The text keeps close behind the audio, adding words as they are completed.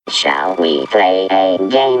Shall we play a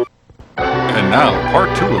game? And now,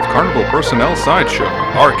 part 2 of Carnival Personnel Sideshow,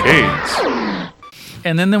 Arcades.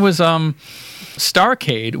 And then there was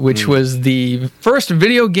Starcade, which was the first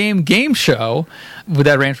video game show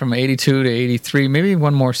that ran from 82 to 83, maybe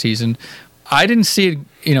one more season. I didn't see it,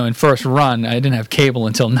 in first run. I didn't have cable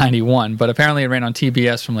until 91, but apparently it ran on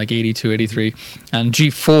TBS from like 82, 83. And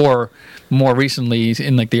G4 more recently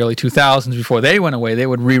in like the early 2000s, before they went away, they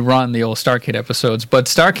would rerun the old Starcade episodes. But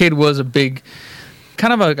Starcade was a big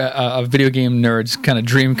kind of a video game nerd's kind of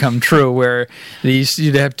dream come true, where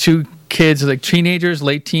you'd have two kids, like teenagers,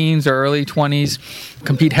 late teens or early 20s,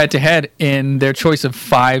 compete head-to-head in their choice of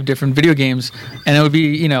 5 different video games. And it would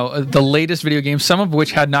be, the latest video games, some of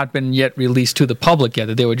which had not been yet released to the public yet,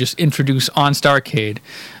 that they would just introduce on Starcade.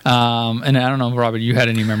 And I don't know, Robert, you had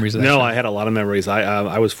any memories of that? No, show? I had a lot of memories.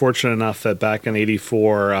 I was fortunate enough that back in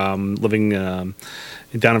 '84, living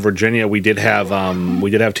down in Virginia, we did have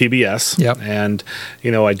TBS. Yep. And I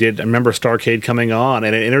remember Starcade coming on,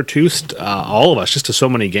 and it introduced all of us just to so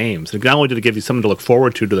many games. Not only did it give you something to look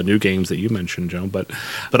forward to the new games that you mentioned, Joe, but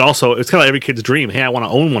also it's kind of every kid's dream. Hey, I want to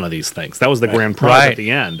own one of these things. That was the grand prize at the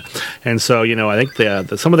end. And so I think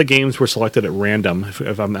some of the games were selected at random.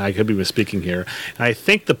 If I could be misspeaking here, and I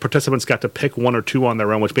think the participants got to pick 1 or 2 on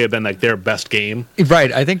their own, which may have been like their best game.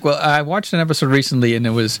 Right. I think. Well, I watched an episode recently, and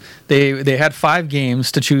it was they had 5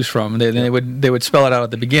 games to choose from. They would spell it out at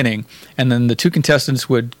the beginning, and then the 2 contestants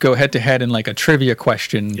would go head to head in like a trivia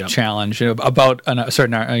question challenge about a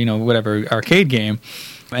certain whatever arcade game.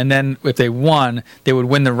 And then if they won, they would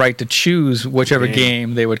win the right to choose whichever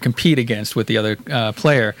game they would compete against with the other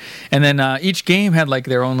player. And then each game had like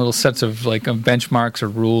their own little sets of like benchmarks or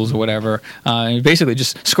rules or whatever. And basically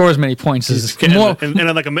just score as many points as more. And in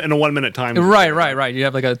a 1-minute time. Right. You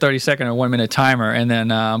have like a 30-second or 1-minute timer, and then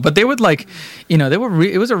but they would like,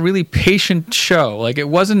 it was a really patient show. Like it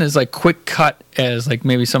wasn't as like quick cut as like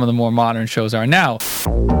maybe some of the more modern shows are now.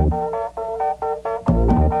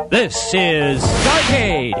 This is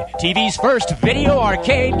Starcade, TV's first video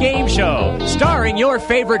arcade game show, starring your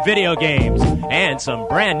favorite video games, and some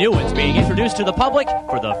brand new ones being introduced to the public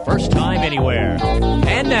for the first time anywhere.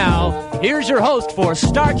 And now, here's your host for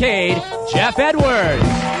Starcade, Jeff Edwards.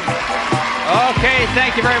 Okay,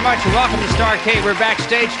 thank you very much, and welcome to Starcade. We're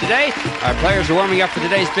backstage today. Our players are warming up for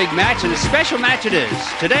today's big match, and a special match it is.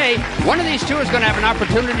 Today, one of these two is going to have an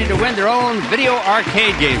opportunity to win their own video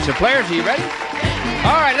arcade game. So, players, are you ready?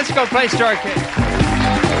 All right, let's go play Starcade.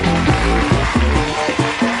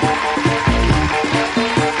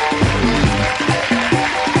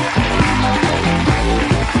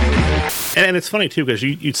 And it's funny too, because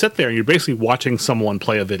you'd sit there and you're basically watching someone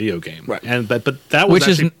play a video game, right? And but that was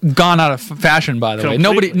which has gone out of fashion, by the way.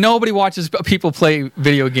 Nobody watches people play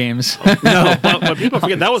video games. No, but people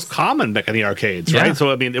forget that was common back in the arcades, right?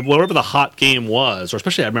 So I mean, whatever the hot game was, or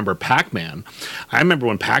especially I remember Pac-Man. I remember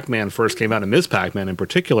when Pac-Man first came out, and Ms. Pac-Man in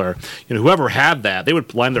particular. Whoever had that, they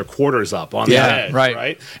would line their quarters up on the edge,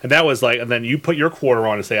 right? And that was like, and then you put your quarter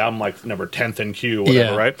on and say, I'm like number 10th in queue, or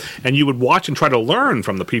whatever, right? And you would watch and try to learn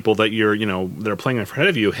from the people that you're they're playing in front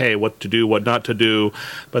of you, hey, what to do, what not to do.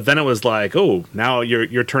 But then it was like, oh, now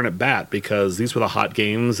your turn at bat, because these were the hot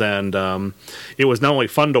games, and it was not only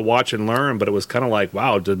fun to watch and learn, but it was kind of like,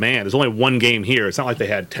 wow, demand. There's only one game here. It's not like they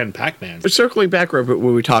had 10 Pac-Mans. But circling back, Robert, when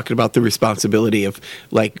we were talking about the responsibility of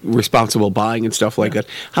like responsible buying and stuff like that,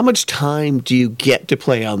 how much time do you get to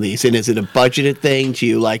play on these? And is it a budgeted thing? Do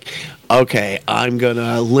you like, okay, I'm going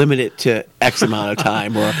to limit it to X amount of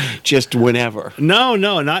time, or just whenever? No,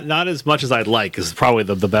 not as much as I'd like is probably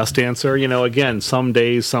the best answer. Again, some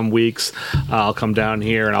days, some weeks, I'll come down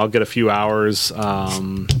here and I'll get a few hours,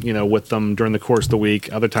 with them during the course of the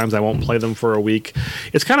week. Other times I won't play them for a week.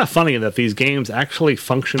 It's kind of funny that these games actually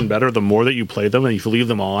function better the more that you play them, and if you leave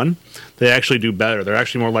them on, they actually do better. They're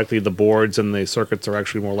actually more likely, the boards and the circuits are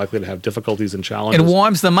actually more likely to have difficulties and challenges. It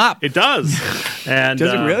warms them up. It does. And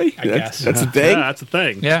does it really? I guess. That's a thing? Yeah, that's a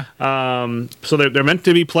thing. Yeah. So they're meant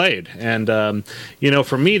to be played. And,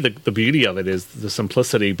 for me, the beauty of it is the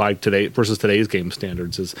simplicity by today versus today's game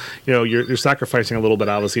standards is, you're sacrificing a little bit,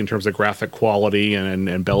 obviously, in terms of graphic quality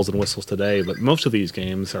and bells and whistles today. But most of these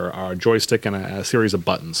games are a joystick and a series of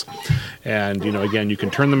buttons. And, again, you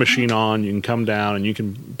can turn the machine on, you can come down, and you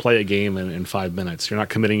can play a game in 5 minutes. You're not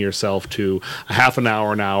committing yourself to a half an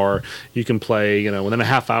hour. You can play, within a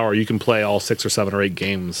half hour, you can play all 6 or 7 or 8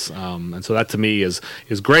 games And so that to me is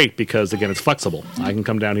great because again, it's flexible. I can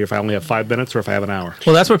come down here if I only have 5 minutes or if I have an hour.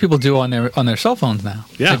 Well, that's what people do on their cell phones now.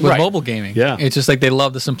 Yeah, like with right. mobile gaming. Yeah. It's just like they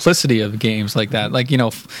love the simplicity of games like that. Like,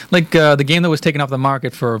 the game that was taken off the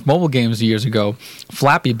market for mobile games years ago,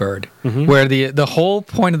 Flappy Bird, where the whole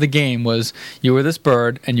point of the game was you were this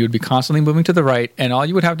bird and you would be constantly moving to the right, and all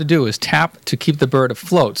you would have to do is tap to keep the bird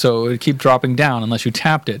afloat. So it would keep dropping down unless you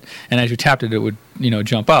tapped it, and as you tapped it, it would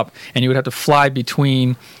jump up, and you would have to fly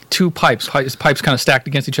between two pipes kind of stacked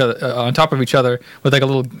against each other, on top of each other, with like a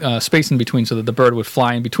little space in between, so that the bird would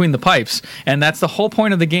fly in between the pipes. And that's the whole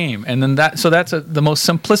point of the game. And then that's the most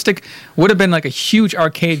simplistic, would have been like a huge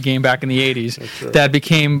arcade game back in the 80s that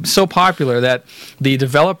became so popular that the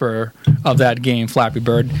developer of that game, Flappy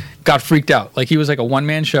Bird, got freaked out. Like, he was like a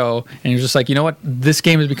one-man show, and he was just like, you know what, this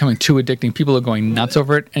game is becoming too addicting. People are going nuts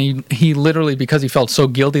over it. And he literally, because he felt so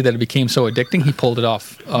guilty that it became so addicting, he pulled it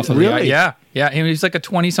off of Really? the yeah. He's like a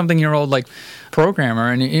 20-something-year-old like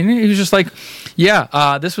programmer, and he was just like,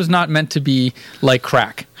 this was not meant to be like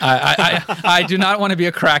crack. I do not want to be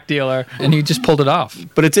a crack dealer, and he just pulled it off.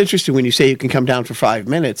 But it's interesting when you say you can come down for 5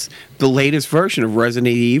 minutes. The latest version of Resident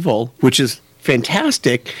Evil, which is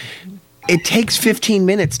fantastic, it takes 15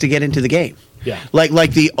 minutes to get into the game. Yeah.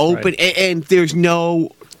 Like the open, and there's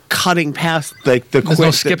no cutting past like There's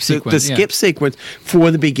no skip sequence. The skip sequence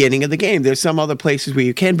for the beginning of the game. There's some other places where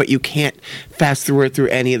you can, but you can't fast through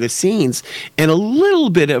any of the scenes. And a little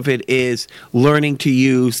bit of it is learning to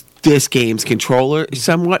use this game's controller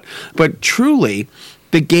somewhat, but truly,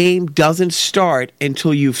 the game doesn't start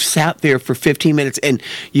until you've sat there for 15 minutes, and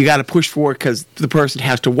you got to push forward because the person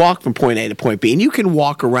has to walk from point A to point B. And you can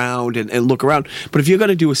walk around and look around, but if you're going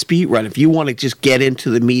to do a speed run, if you want to just get into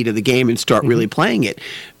the meat of the game and start really playing it,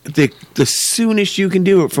 the soonest you can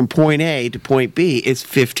do it from point A to point B is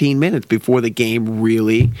 15 minutes before the game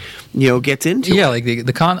really, gets into it. Yeah, like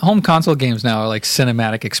the home console games now are like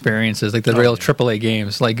cinematic experiences, like the real AAA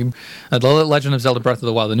games. Like The Legend of Zelda Breath of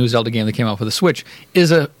the Wild, the new Zelda game that came out for the Switch,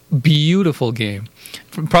 is a beautiful game.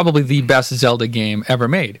 Probably the best Zelda game ever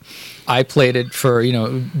made. I played it for,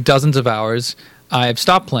 dozens of hours. I've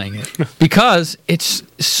stopped playing it because it's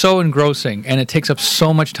so engrossing and it takes up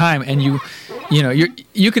so much time, and you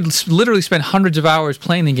could literally spend hundreds of hours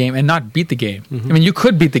playing the game and not beat the game. I mean, you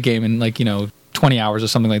could beat the game in 20 hours or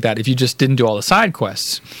something like that if you just didn't do all the side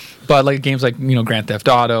quests. But like games like Grand Theft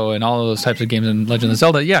Auto and all of those types of games in Legend of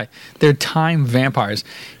Zelda, they're time vampires.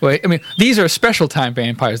 I mean, these are special time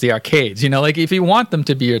vampires, the arcades. Like if you want them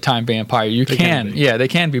to be a time vampire, you can. Yeah, they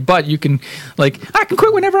can be. But you can, I can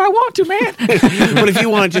quit whenever I want to, man. But if you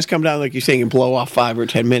want to just come down, like you're saying, and blow off 5 or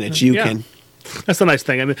 10 minutes, you can. That's the nice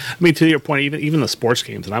thing. I mean, to your point, even the sports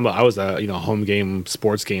games, and I was a home game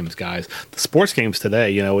sports games guys. The sports games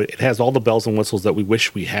today, it has all the bells and whistles that we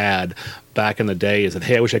wish we had back in the day. Is that,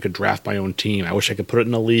 hey, I wish I could draft my own team. I wish I could put it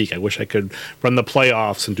in a league. I wish I could run the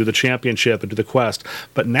playoffs and do the championship and do the quest.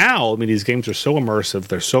 But now, I mean, these games are so immersive.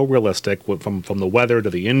 They're so realistic, from the weather to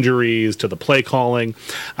the injuries to the play calling.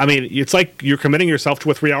 I mean, it's like you're committing yourself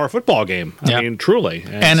to a 3-hour football game. I mean, truly.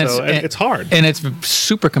 And it's hard. And it's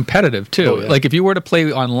super competitive, too. Oh, yeah. Like, if you were to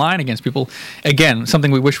play online against people, again,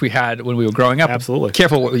 something we wish we had when we were growing up. Absolutely.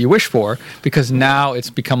 Careful what you wish for, because now it's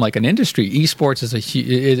become like an industry. Esports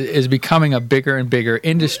is becoming a bigger and bigger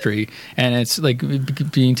industry, and it's like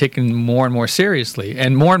being taken more and more seriously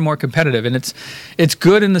and more competitive. And it's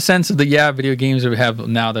good in the sense of that, video games that we have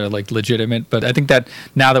now, they're like legitimate. But I think that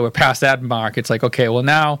now that we're past that mark, it's like, okay, well,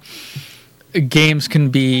 now games can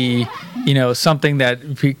be, something that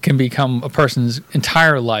can become a person's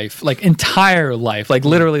entire life, like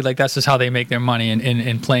literally, like that's just how they make their money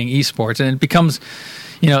in playing esports. And it becomes,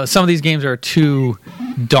 some of these games are too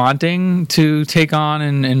daunting to take on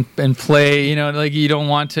and play. Like you don't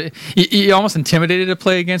want to. You're almost intimidated to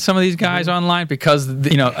play against some of these guys online because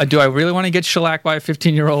do I really want to get shellacked by a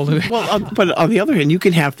 15-year-old? Well, but on the other hand, you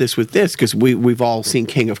can have this with this because we've all seen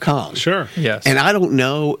King of Kong. Sure. Yes. And I don't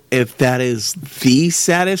know if that is the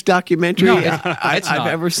saddest documentary I've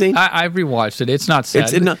ever seen. I've rewatched it. It's not sad.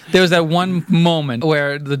 There was that one moment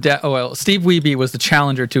where Steve Wiebe was the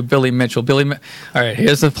challenger to Billy Mitchell. All right,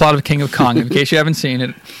 here's the plot of King of Kong, in case you haven't seen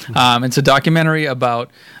it. It's a documentary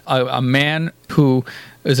about a man who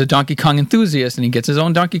is a Donkey Kong enthusiast, and he gets his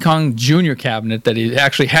own Donkey Kong Jr. cabinet that he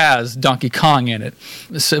actually has Donkey Kong in it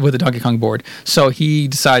with a Donkey Kong board. So he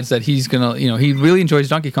decides that he's going to, he really enjoys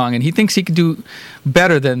Donkey Kong, and he thinks he could do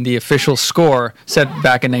better than the official score set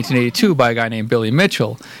back in 1982 by a guy named Billy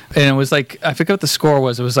Mitchell. And it was like, I forget what the score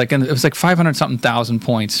was. It was like 500-something thousand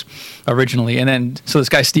points originally. And then, so this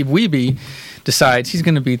guy, Steve Wiebe, decides he's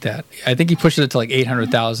going to beat that. I think he pushes it to like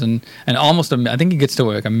 800,000 and almost, I think he gets to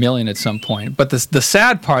like 1 million at some point. But the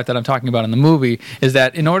sad part that I'm talking about in the movie is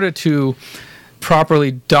that in order to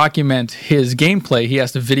properly document his gameplay, he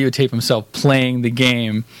has to videotape himself playing the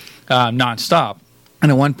game nonstop.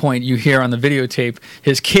 And at one point, you hear on the videotape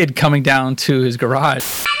his kid coming down to his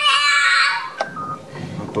garage. I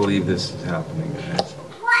don't believe this is happening, guys.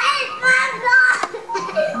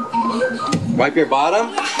 Wipe your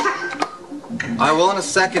bottom? I will in a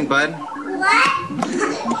second, bud.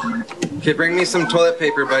 Okay, bring me some toilet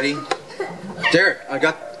paper, buddy. Derek,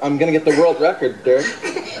 I'm gonna get the world record, Derek.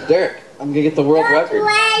 Derek, I'm gonna get the world record.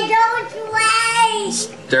 Don't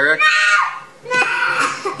wait! Derek?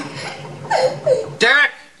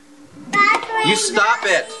 Derek! You stop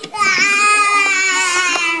it!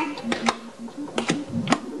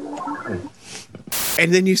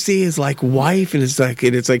 And then you see his like wife, and it's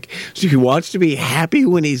like she wants to be happy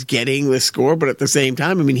when he's getting the score, but at the same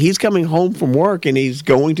time, I mean, he's coming home from work and he's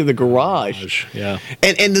going to the garage. Yeah.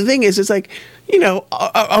 And the thing is, it's like, you know,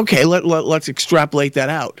 okay, let's extrapolate that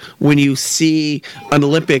out. When you see an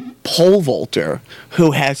Olympic pole vaulter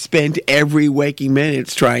who has spent every waking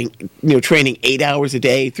minutes training 8 hours a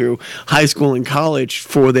day through high school and college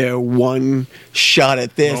for their one shot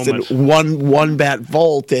at this Moment. and one bat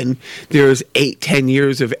vault, and there's 8-10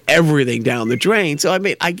 years of everything down the drain. So I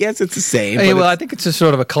mean, I guess it's the same. Hey, but well, I think it's just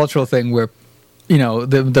sort of a cultural thing where, you know,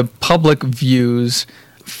 the public views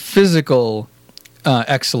physical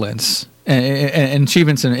excellence and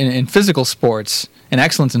achievements in physical sports and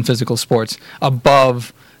excellence in physical sports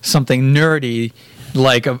above something nerdy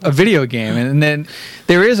like a video game. And then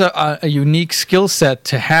there is a unique skill set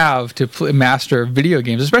to have to master video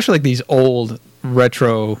games, especially like these old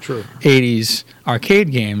retro 80s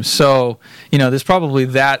arcade games. So, you know, there's probably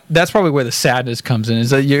that's probably where the sadness comes in,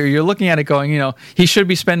 is that you're looking at it going, you know, he should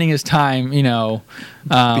be spending his time, you know,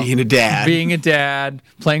 being a dad,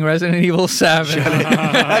 playing Resident Evil 7.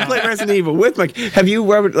 I play Resident Evil with my. Have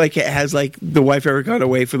you ever has the wife ever gone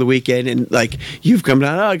away for the weekend and like you've come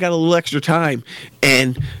down? Oh, I got a little extra time,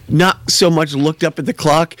 and not so much looked up at the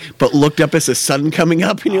clock, but looked up as the sun coming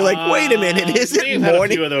up, and you're like, wait a minute, is it We've had a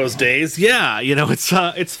morning? few of those days. Yeah, you know,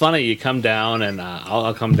 it's funny. You come down, and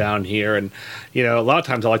I'll come down here, and you know, a lot of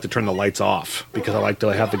times I like to turn the lights off because I like to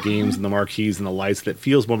have the games and the marquees and the lights that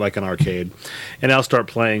feels more like an arcade, and I'll start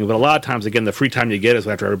playing. But a lot of times, again, the free time you get is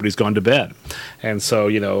after everybody's gone to bed, and so,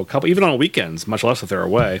 you know, even on weekends, much less if they're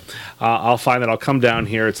away, I'll find that I'll come down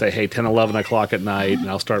here and say, hey, 10, 11 o'clock at night, and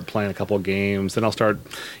I'll start playing a couple of games. Then I'll start,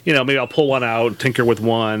 you know, maybe I'll pull one out, tinker with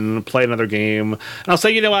one, play another game, and I'll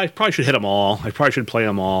say, you know, I probably should hit them all. I probably should play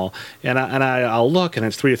them all, and I'll look, and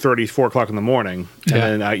it's 3:30, 4 o'clock in the morning,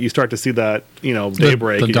 and then you start to see that, you know,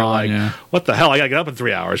 daybreak, the and dawn, you're like, what the hell? I got to get up in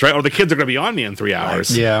 3 hours, right? Or the kids are going to be on me in 3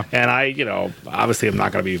 hours. Yeah. And I, you know, obviously I'm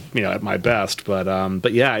not going to be, you know, at my best,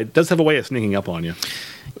 but yeah, it does have a way of sneaking up on you.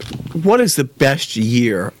 What is the best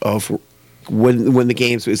year of when the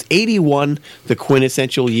games was 81 the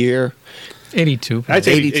quintessential year? 82. I'd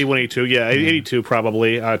say 82. 81, 82. Yeah, 82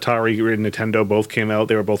 probably. Atari and Nintendo both came out.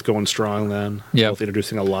 They were both going strong then. Yeah. Both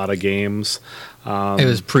introducing a lot of games. It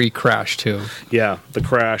was pre-Crash too. Yeah, the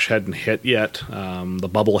crash hadn't hit yet. The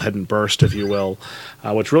bubble hadn't burst, if you will,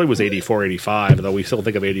 which really was 84, 85, though we still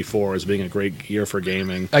think of 84 as being a great year for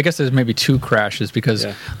gaming. I guess there's maybe two crashes because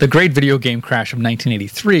Yeah. the great video game crash of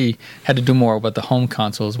 1983 had to do more with the home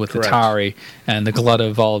consoles with Correct. Atari and the glut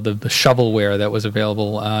of all the shovelware that was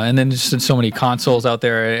available. And then just so many consoles out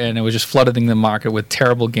there, and it was just flooding the market with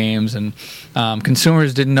terrible games. And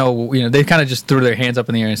consumers didn't know, you know, they kind of just threw their hands up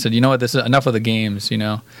in the air and said, you know what, this is enough of the games, you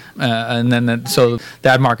know. And then so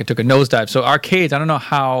that market took a nosedive. So arcades, I don't know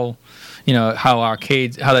how, you know, how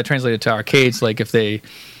that translated to arcades, like if they,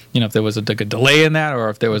 you know, if there was a delay in that, or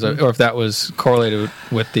if there was or if that was correlated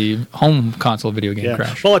with the home console video game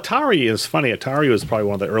crash. Well, Atari is funny. Atari was probably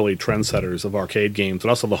one of the early trendsetters of arcade games, but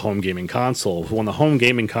also the home gaming console. When the home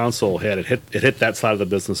gaming console hit, it hit that side of the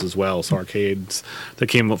business as well. So arcades that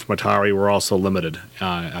came up from Atari were also limited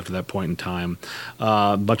after that point in time.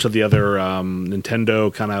 Much of the other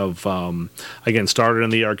Nintendo kind of again started in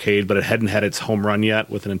the arcade, but it hadn't had its home run yet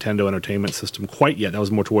with the Nintendo Entertainment System quite yet. That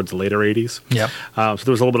was more towards the later 80s. Yep. So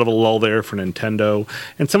there was a little bit of a lull there for Nintendo,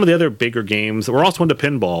 and some of the other bigger games that were also into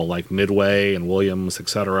pinball, like Midway and Williams,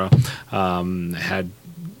 etc., had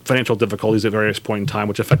financial difficulties at various points in time,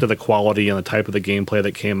 which affected the quality and the type of the gameplay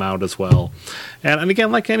that came out as well. And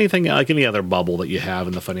again, like anything, like any other bubble that you have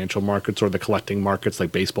in the financial markets or the collecting markets,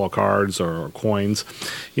 like baseball cards or coins,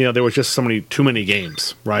 there was just too many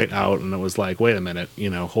games out, and it was like, wait a minute,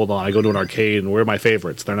 hold on, I go to an arcade and where are my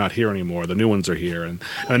favorites? They're not here anymore. The new ones are here, and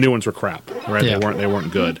the new ones were crap, right? Yeah. They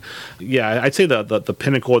weren't good. Yeah, I'd say the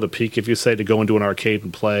pinnacle or the peak, if you say, to go into an arcade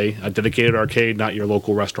and play a dedicated arcade, not your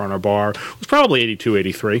local restaurant or bar, was probably 82,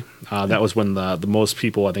 83. That was when the most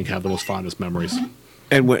people, I think, have the most fondest memories.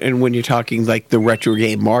 And when you're talking like the retro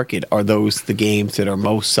game market, are those the games that are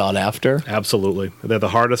most sought after? Absolutely. They're the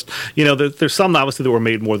hardest. There's some obviously that were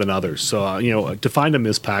made more than others. So, to find a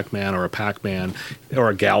Ms. Pac-Man or a Pac-Man or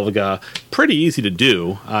a Galaga, pretty easy to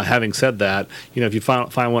do. Having said that, if you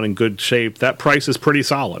find one in good shape, that price is pretty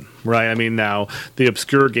solid, right? I mean, now, the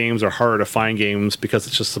obscure games are harder to find games because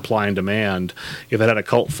it's just supply and demand. If it had a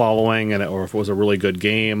cult following or if it was a really good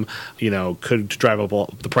game, could drive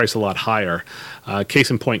up the price a lot higher. Case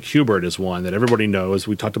in point, Hubert is one that everybody knows.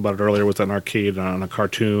 We talked about it earlier with an arcade on a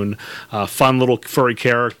cartoon. Fun little furry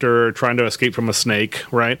character trying to escape from a snake,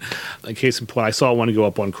 right? Case in point, I saw one go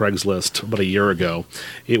up on Craigslist about a year ago.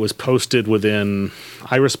 It was posted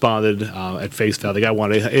I responded at face value. The guy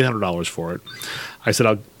wanted $800 for it. I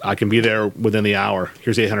said, I can be there within the hour.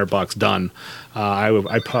 Here's $800, done. I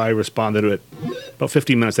responded to it about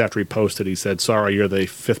 15 minutes after he posted. He said, sorry, you're the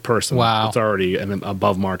fifth person. Wow. It's already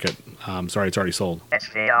above market. Sorry, it's already sold.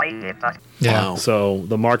 Yeah. Wow. So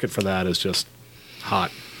the market for that is just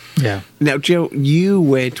hot. Yeah. Now, Joe,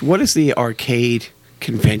 what is the arcade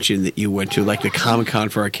convention that you went to, like the Comic-Con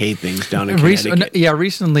for arcade things down in Connecticut?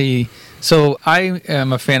 Recently. So I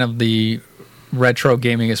am a fan of the retro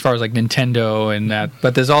gaming as far as like Nintendo and that,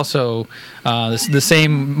 but there's also the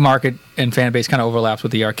same market and fan base kind of overlaps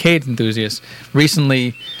with the arcade enthusiasts. Recently,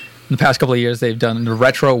 in the past couple of years, they've done the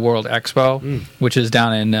Retro World Expo, which is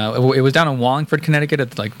down in it was down in Wallingford, Connecticut,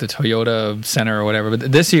 at like the Toyota Center or whatever.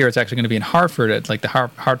 But this year, it's actually going to be in Hartford at like the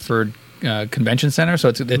Hartford Convention Center.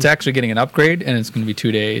 So it's actually getting an upgrade, and it's going to be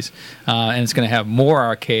 2 days, and it's going to have more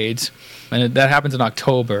arcades, and that happens in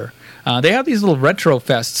October. They have these little retro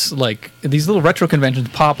fests, like these little retro conventions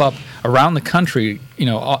pop up around the country,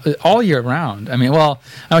 all year round. I mean, well,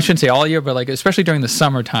 I shouldn't say all year, but like especially during the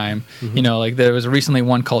summertime. Like there was recently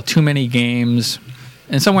one called Too Many Games,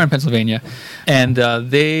 and somewhere in Pennsylvania, and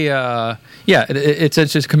it's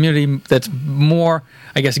just a community that's more,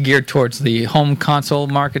 I guess, geared towards the home console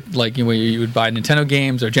market, like where you would buy Nintendo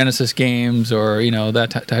games or Genesis games or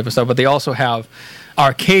that type of stuff. But they also have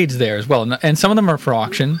arcades there as well, and some of them are for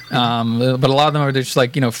auction, but a lot of them are just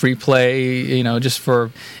like free play, just for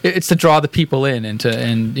it's to draw the people in and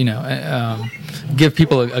give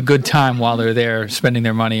people a good time while they're there spending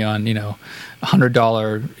their money on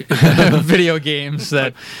 $100 video games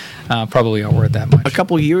that probably aren't worth that much. A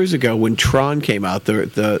couple years ago, when Tron came out,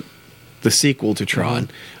 the sequel to Tron,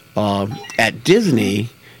 at Disney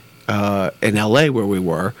in LA where we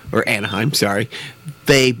were, or Anaheim, sorry,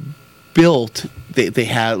 they built. They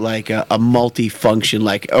had like a multi-function,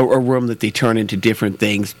 like a room that they turn into different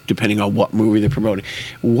things depending on what movie they're promoting.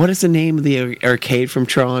 What is the name of the arcade from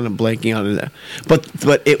Tron? I'm blanking on it.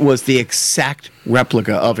 But it was the exact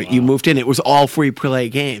replica of it. Wow. You moved in, it was all free play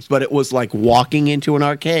games, but it was like walking into an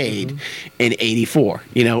arcade in '84.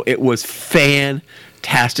 It was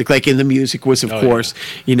fantastic. Like, and the music was, of course,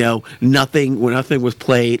 nothing was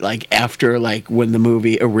played like after like when the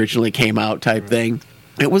movie originally came out type thing.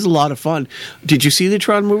 It was a lot of fun. Did you see the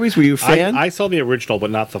Tron movies? Were you a fan? I saw the original,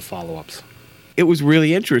 but not the follow-ups. It was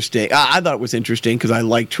really interesting. I thought it was interesting because I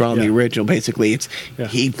liked Tron, the original. Basically,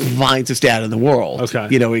 he finds his dad in the world. Okay.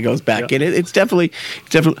 He goes back in it. It's definitely.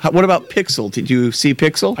 What about Pixel? Did you see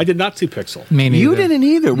Pixel? I did not see Pixel. Me neither. You didn't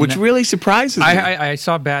either, which really surprises me. I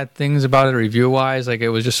saw bad things about it review-wise. Like, it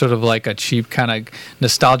was just sort of like a cheap kind of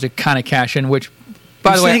nostalgic kind of cash-in, which,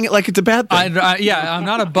 by the way, saying it like it's a bad thing. I'm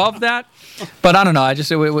not above that. But I don't know.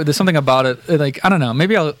 There's something about it. Like, I don't know.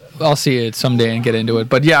 Maybe I'll see it someday and get into it.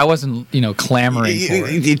 But yeah, I wasn't clamoring for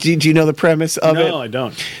it. Did you know the premise of it? No, I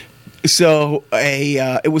don't. So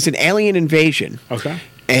it was an alien invasion. Okay.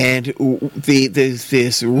 And this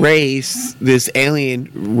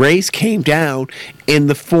alien race came down in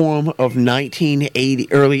the form of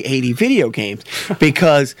early 80 video games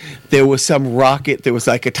because there was some rocket, there was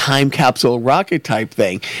like a time capsule rocket type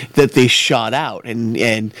thing that they shot out,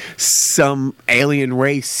 and some alien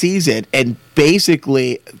race sees it and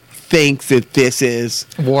basically think that this is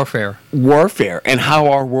warfare and how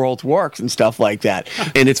our world works and stuff like that.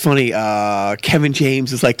 And it's funny, Kevin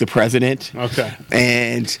James is like the president. Okay.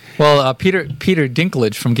 And Peter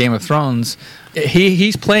Dinklage from Game of Thrones,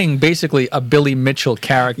 he's playing basically a Billy Mitchell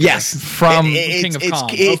character. Yes, from King of Kong.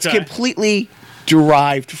 It's completely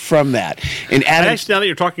derived from that. And actually, now that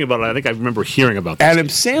you're talking about it, I think I remember hearing about this. Adam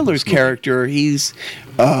Sandler's character, he's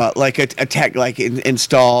like a tech, like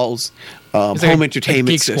installs home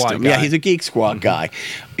entertainment system. Yeah, he's a Geek Squad guy.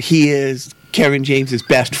 He is Kevin James's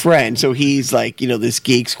best friend, so he's like, this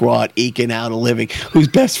Geek Squad eking out a living, whose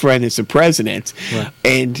best friend is the president,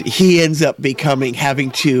 and he ends up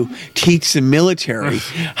having to teach the military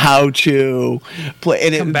how to play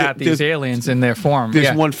and combat these aliens in their form.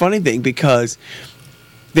 There's one funny thing, because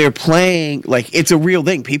they're playing like it's a real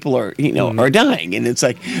thing. People are are dying, and it's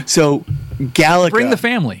like, so Galaga, bring the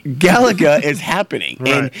family. Galaga is happening,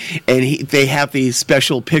 and they have these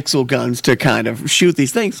special pixel guns to kind of shoot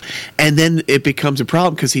these things, and then it becomes a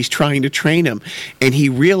problem because he's trying to train him, and he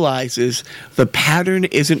realizes the pattern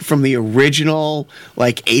isn't from the original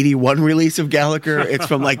like 81 release of Galaga. It's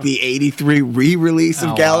from like the 83 re-release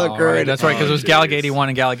of Galaga. Wow, right. That's right, because it was Galaga 81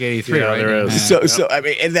 and Galaga 83. Yeah, right? there is. So I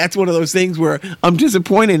mean, and that's one of those things where I'm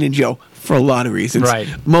disappointed in Joe for a lot of reasons. Right.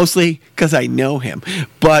 Mostly because I know him.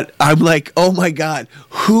 But I'm like, oh my God,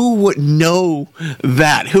 who would know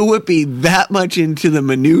that? Who would be that much into the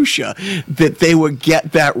minutia that they would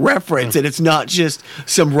get that reference? And it's not just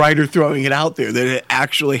some writer throwing it out there, that it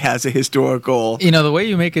actually has a historical... the way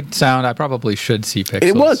you make it sound, I probably should see pixels.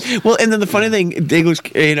 It was. Well, and then the funny thing,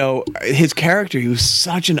 Dinklage, his character, he was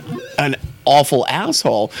such an awful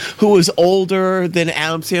asshole who was older than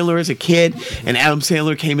Adam Sandler as a kid, and Adam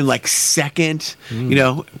Sandler came in like second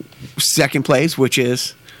place, which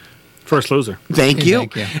is First Loser. Thank you.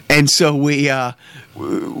 And so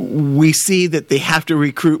we see that they have to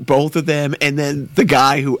recruit both of them, and then the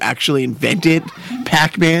guy who actually invented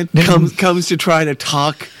Pac-Man comes to try to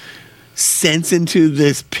talk sense into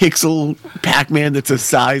this pixel Pac-Man that's the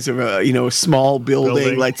size of a small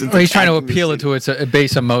building. Like he's trying to appeal it to its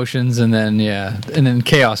base emotions, and then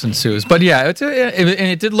chaos ensues. But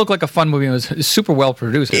it did look like a fun movie. It was super well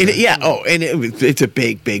produced. It's a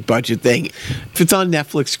big budget thing. If it's on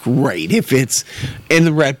Netflix, great. If it's in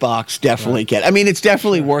the red box, definitely get it. I mean, it's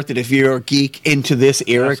definitely worth it if you're a geek into this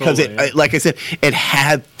era, because like I said, it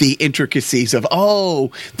had the intricacies of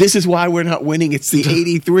this is why we're not winning. It's the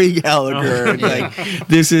 83 Gallagher. Like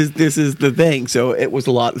this is the thing. So it was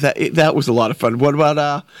a lot. That was a lot of fun. What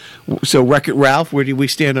about Wreck-It Ralph? Where do we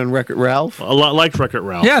stand on Wreck-It Ralph? A lot like Wreck-It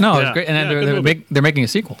Ralph. Yeah, no, it's great. And they're making a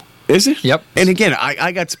sequel. Is it? Yep. And again,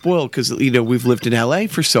 I got spoiled because we've lived in LA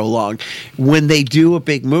for so long. When they do a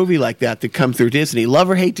big movie like that come through Disney, love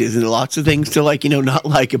or hate Disney, lots of things to not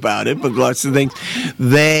like about it, but lots of things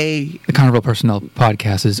the Carnival Personnel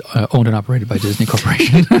podcast is owned and operated by Disney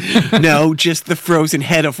Corporation. No, just the frozen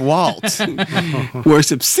head of Walt. We're a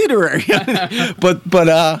subsidiary.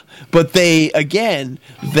 but they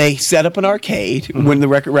set up an arcade when the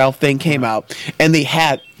Wreck-It Ralph thing came out, and they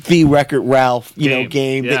had the Wreck-It Ralph,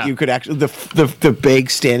 game that you could actually the big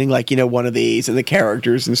standing one of these, and the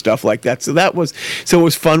characters and stuff like that. So it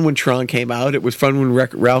was fun when Tron came out. It was fun when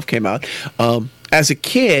Wreck-It Ralph came out. As a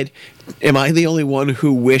kid, am I the only one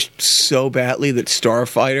who wished so badly that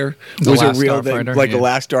Starfighter was a real thing, the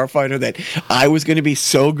last Starfighter, that I was going to be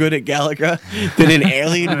so good at Galaga that an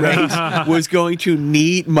alien race was going to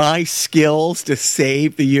need my skills to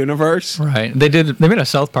save the universe? Right. They made a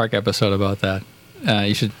South Park episode about that.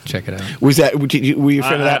 You should check it out. Were you a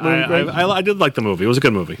fan of that movie, Greg? I did like the movie. It was a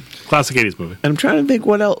good movie. Classic 80s movie. And I'm trying to think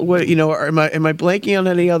what else. Am I blanking on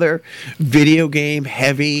any other video game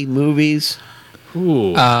heavy movies?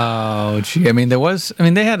 Ooh. Oh, gee. I mean,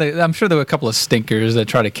 I'm sure there were a couple of stinkers that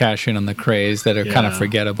try to cash in on the craze that are kind of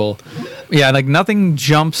forgettable. Yeah, like nothing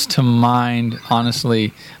jumps to mind,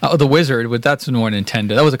 honestly. The Wizard, that's more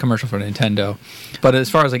Nintendo. That was a commercial for Nintendo. But as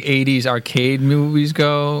far as 80s arcade movies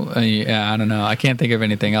go, I don't know. I can't think of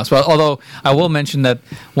anything else. Well, although I will mention that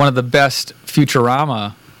one of the best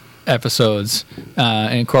Futurama episodes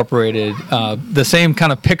incorporated the same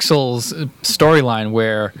kind of Pixels storyline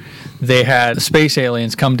where they had space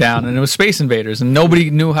aliens come down, and it was Space Invaders, and nobody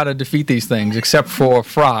knew how to defeat these things except for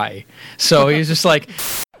Fry. So he's just like,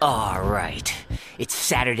 all right, it's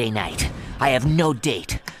Saturday night. I have no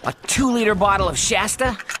date, a 2-liter bottle of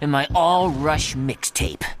Shasta, and my all-rush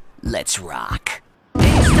mixtape. Let's rock.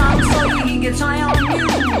 It's time so you can get high on you.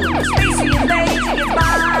 Spacey and Bates get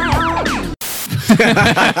by on you.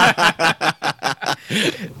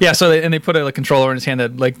 Yeah, so they put a controller in his hand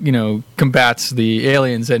that combats the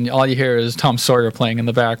aliens, and all you hear is Tom Sawyer playing in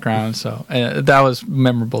the background. So that was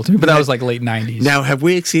memorable to me. But that was like late '90s. Now, have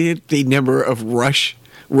we exceeded the number of Rush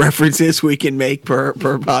references we can make per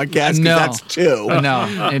podcast? No, that's 2.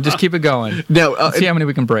 No, just keep it going. No, Let's see how many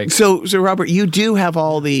we can break. So Robert, you do have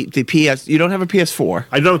all the PS. You don't have a PS4.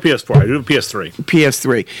 I don't have a PS4. I do have a PS3.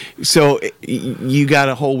 PS3. So you got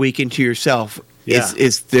a whole weekend to yourself. Yeah.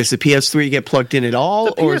 Does the PS3 get plugged in at all?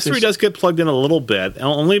 The PS3 does get plugged in a little bit,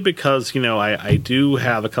 only because I do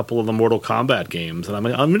have a couple of the Mortal Kombat games, and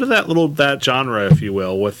I'm into that genre, if you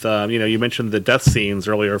will. With you mentioned the death scenes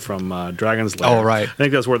earlier from Dragon's Lair. Oh, right. I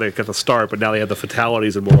think that's where they got the start, but now they have the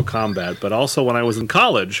fatalities in Mortal Kombat. But also, when I was in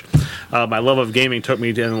college, my love of gaming took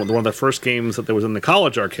me to one of the first games that there was in the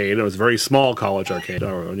college arcade. It was a very small college arcade,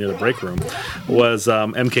 or near the break room, was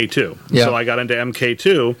MK2. Yeah. So I got into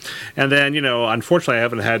MK2, and then unfortunately, I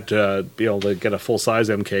haven't had to be able to get a full-size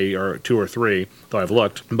MK or 2 or 3, though I've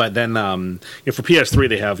looked. But then for PS3,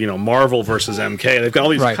 they have, Marvel versus MK. They've got all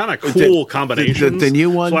these kind of cool combinations. The new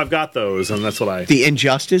one? So I've got those, and that's what The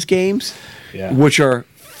Injustice games, which are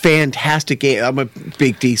fantastic game. I'm a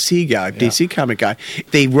big DC guy, DC comic guy.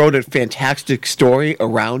 They wrote a fantastic story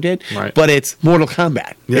around it, but it's Mortal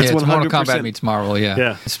Kombat. Yeah, it's Mortal Kombat meets Marvel,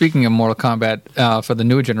 yeah. Speaking of Mortal Kombat, for the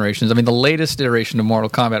newer generations, the latest iteration of Mortal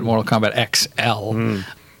Kombat XL,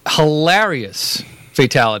 hilarious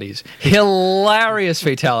fatalities,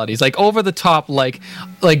 like over the top, like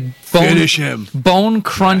bone, finish him, bone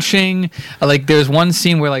crunching. Like there's one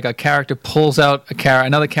scene where like a character pulls out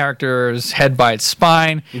another character's head by its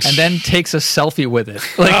spine and then takes a selfie with it.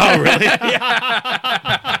 Like, oh, really?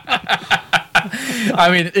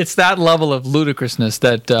 It's that level of ludicrousness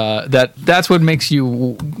that's what makes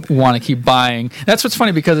you want to keep buying. That's what's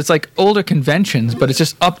funny, because it's like older conventions, but it's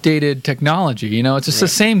just updated technology. It's just the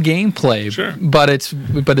same gameplay, but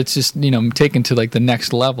it's just taken to like the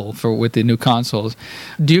next level with the new consoles.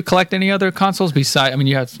 Do you collect any other consoles besides?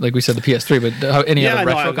 You have, like we said, the PS3, but any other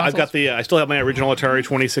retro consoles? I've got I still have my original Atari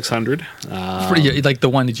 2600. Like the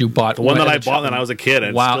one that you bought. The one that I bought when I was a kid.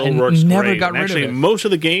 And wow, it still and works never great. got rid of it. Most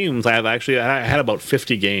of the games I had about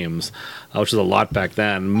 50 games, which is a lot back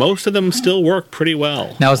then. Most of them still work pretty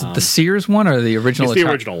well. Now, is it the Sears one or the original? It's the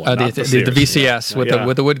original one, not the Sears. The VCS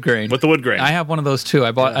with the wood grain. With the wood grain. I have one of those too.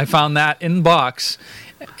 I found that in box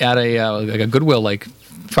at a Goodwill like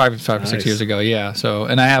five or 6 years ago. Yeah. So,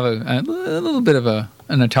 and I have a little bit of an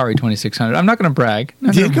Atari 2600. I'm not going to brag.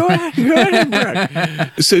 Go ahead and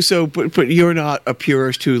brag. But you're not a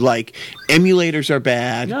purist who like emulators are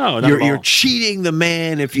bad. No, not at all. You're cheating the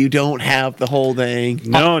man if you don't have the whole thing.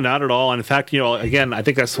 No, not at all. And in fact, again, I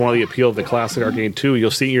think that's one of the appeal of the classic arcade too.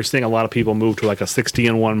 You're seeing a lot of people move to like a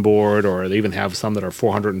 60-in-1 board, or they even have some that are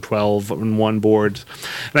 412-in-1 boards.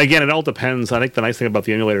 And again, it all depends. I think the nice thing about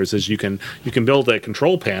the emulators is you can build a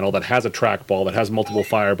control panel that has a trackball, that has multiple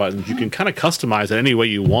fire buttons. You can kind of customize it any way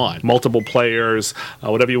you want. Multiple players,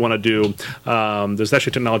 whatever you want to do. There's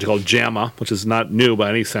actually technology called JAMA, which is not new by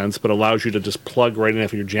any sense, but allows you to just plug right in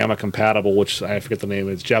if you're JAMA compatible, which I forget the name.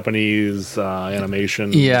 It's Japanese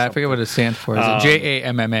animation. Yeah, I forget what it stands for. Is it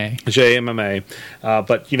JAMMA? JAMMA.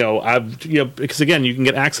 But because again, you can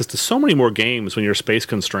get access to so many more games when you're space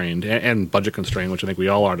constrained and budget constrained, which I think we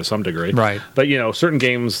all are to some degree. Right. But certain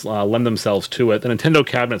games lend themselves to it. The Nintendo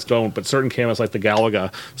cabinets don't, but certain cabinets like the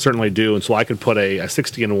Galaga certainly do. And so I could put a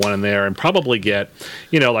 60-in-1 in there and probably get,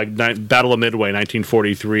 like Battle of Midway,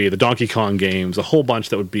 1943, the Donkey Kong games, a whole bunch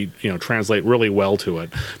that would be, translate really well to it.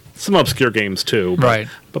 Some obscure games too,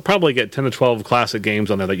 but probably get 10 to 12 classic games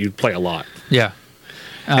on there that you'd play a lot. Yeah.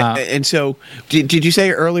 And so, did you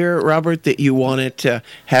say earlier, Robert, that you wanted to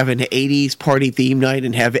have an 80s party theme night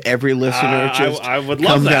and have every listener just I would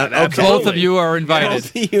love that. Okay. Both of you are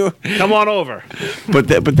invited. Come on over. But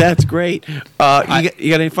that's great. You got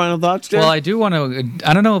any final thoughts, Dan? Well, I do want to.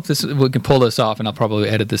 I don't know if we can pull this off, and I'll probably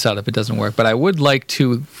edit this out if it doesn't work. But I would like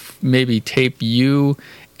to maybe tape you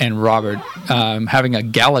and Robert having a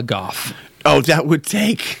Galagoff. Oh,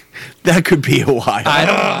 that could be a while. I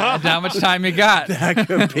don't know how much time you got. That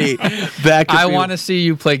could be. I want to see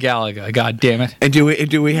you play Galaga. God damn it! And do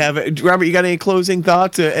we have Robert? You got any closing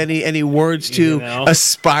thoughts? Or any words to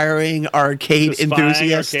aspiring arcade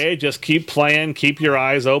enthusiasts? Arcade, just keep playing. Keep your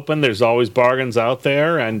eyes open. There's always bargains out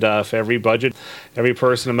there, and for every budget, every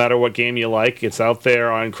person, no matter what game you like, it's out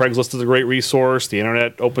there. On Craigslist is a great resource. The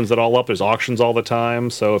internet opens it all up. There's auctions all the time.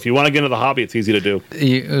 So if you want to get into the hobby, it's easy to do.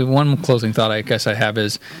 One closing thought I guess I have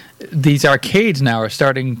is, these arcades now are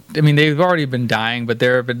starting. I mean, they've already been dying, but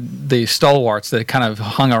there have been the stalwarts that kind of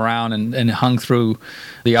hung around and hung through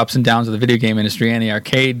the ups and downs of the video game industry and the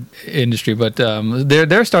arcade industry. But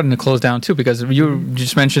they're starting to close down too, because you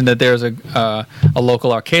just mentioned that there's a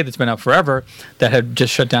local arcade that's been up forever that had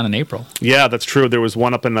just shut down in April. Yeah, that's true. There was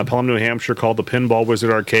one up in Pelham, New Hampshire called the Pinball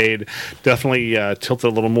Wizard Arcade. Definitely tilted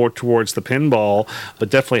a little more towards the pinball, but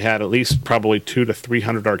definitely had at least probably 200 to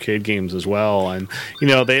 300 arcade games as well. And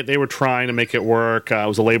they were trying to make it work. It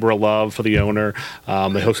was a labor of love for the owner.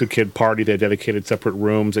 They hosted kid party. They dedicated separate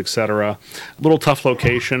rooms, etc. A little tough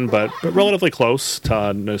location, but relatively close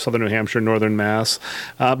to southern New Hampshire, northern Mass.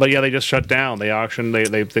 But yeah, they just shut down. They auctioned.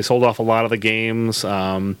 They sold off a lot of the games.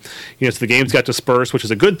 So the games got dispersed, which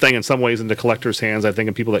is a good thing in some ways, into collectors' hands, I think,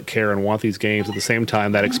 and people that care and want these games. At the same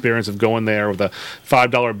time, that experience of going there with a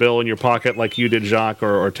 $5 bill in your pocket like you did, Jacques,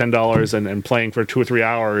 or $10 and playing for 2 or 3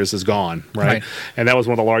 hours is gone, right? And that was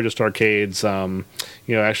one of the largest arcades,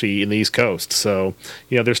 actually in the East Coast. So,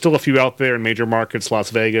 there's still a few out there in major markets, Las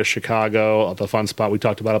Vegas, Chicago, the fun spot we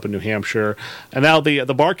talked about up in New Hampshire. And now the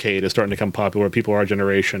barcade is starting to become popular with people our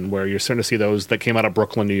generation, where you're starting to see those that came out of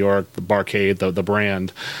Brooklyn, New York, the barcade, the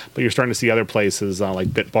brand. But you're starting to see other places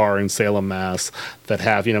like Bit Bar in Salem, Mass, that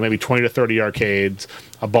have, maybe 20 to 30 arcades,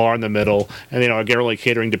 a bar in the middle, and again, really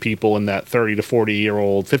catering to people in that 30 to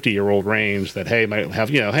 40-year-old, 50-year-old range that, hey, might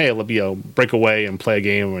have, break away and play a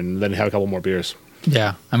game and then have a couple more beers.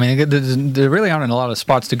 Yeah, I mean, there really aren't a lot of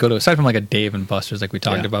spots to go to aside from like a Dave and Buster's, like we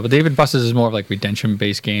talked about. But Dave and Buster's is more of like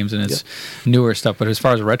redemption-based games, and it's newer stuff. But as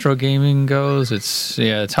far as retro gaming goes, it's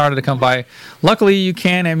harder to come by. Luckily, you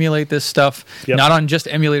can emulate this stuff, not on just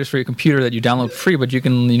emulators for your computer that you download for free, but you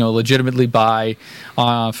can legitimately buy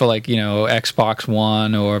for like Xbox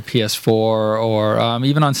One or PS4 or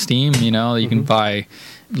even on Steam. You can buy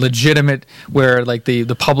legitimate, where like the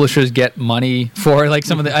publishers get money for like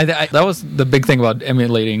some of the that was the big thing about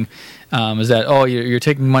emulating, is that you're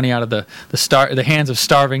taking money out of the hands of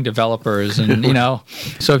starving developers, and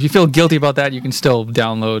so if you feel guilty about that, you can still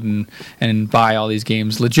download and buy all these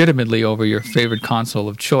games legitimately over your favorite console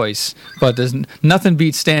of choice. But there's nothing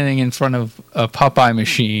beats standing in front of a Popeye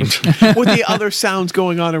machine with the other sounds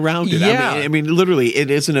going on around it. I mean literally it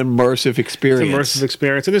is an immersive experience. It's an immersive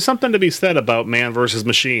experience, and there's something to be said about man versus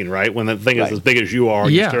machine, right? When the thing is as big as you are,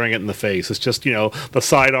 you're staring it in the face. It's just the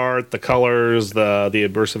side art, the colors, the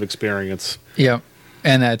immersive experience. Yeah,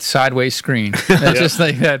 and that sideways screen. That's just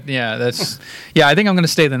like that. Yeah, that's. Yeah, I think I'm going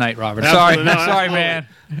to stay the night, Robert. Sorry, man.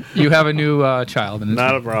 You have a new child, and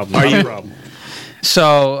not a problem. Not a problem.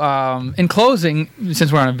 So, in closing,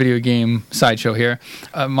 since we're on a video game sideshow here,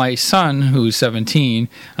 my son, who's 17,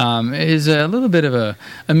 is a little bit of a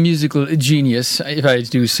musical genius, if I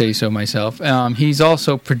do say so myself. He's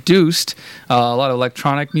also produced a lot of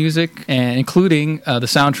electronic music, and including the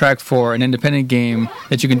soundtrack for an independent game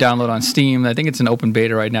that you can download on Steam. I think it's an open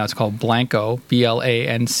beta right now. It's called Blanco,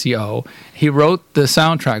 Blanco. He wrote the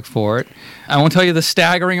soundtrack for it. I won't tell you the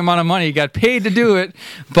staggering amount of money he got paid to do it,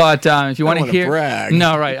 but if you want to hear, brag.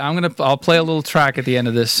 No, right? I'll play a little track at the end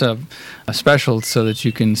of this special so that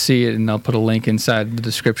you can see it, and I'll put a link inside the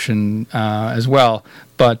description as well.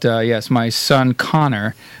 But yes, my son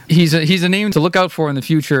Connor, he's a name to look out for in the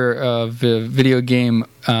future of video game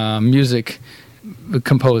music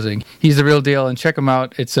composing. He's the real deal, and check him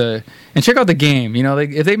out. And check out the game.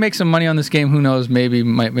 If they make some money on this game, who knows? Maybe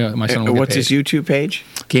my son will get paid. What's his YouTube page?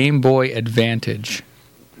 Game Boy Advantage.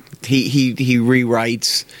 He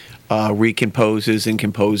rewrites, recomposes, and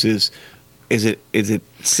composes. Is it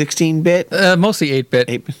 16-bit? Mostly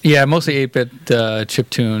 8-bit. Yeah, mostly 8-bit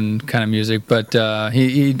chiptune kind of music. But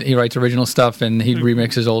he writes original stuff, and he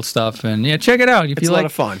remixes old stuff. And check it out. It's a lot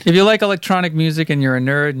of fun. If you like electronic music and you're a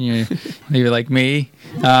nerd and you're like me,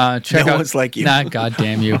 check out. No one's like you. Nah,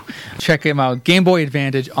 goddamn you. Check him out. Game Boy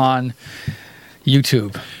Advantage on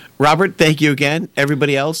YouTube. Robert, thank you again.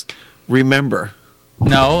 Everybody else, remember.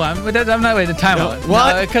 No, I'm not waiting time out.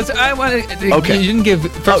 What? Because I want to. Okay. You didn't give.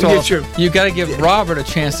 First of all, true. You got to give Robert a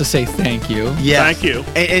chance to say thank you. Yes. Thank you.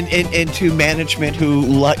 And to management who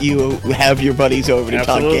let you have your buddies over to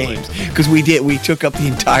talk games, because we took up the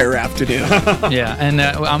entire afternoon. Yeah, and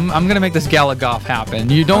I'm going to make this Gala Golf happen.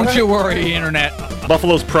 You worry, internet.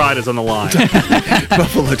 Buffalo's pride is on the line.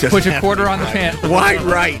 Buffalo doesn't put your quarter on the pan. Why?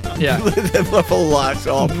 Right. Yeah. The Buffalo lost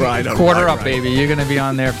all pride on quarter up, baby. You're going to be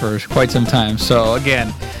on there for quite some time. So again.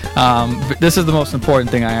 This is the most important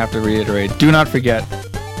thing I have to reiterate. Do not forget.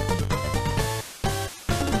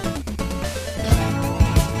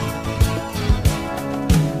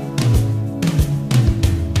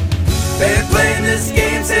 Been playing this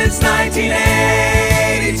game since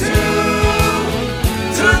 1982.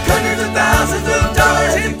 Took hundreds of thousands of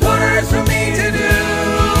dollars in quarters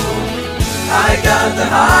got the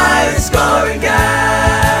highest scoring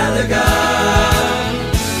Gallagher.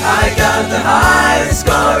 I got the highest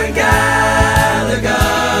scoring Gallagher.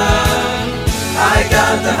 I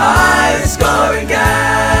got the highest scoring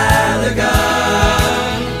Gallagher.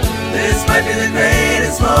 This might be the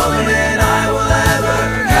greatest moment in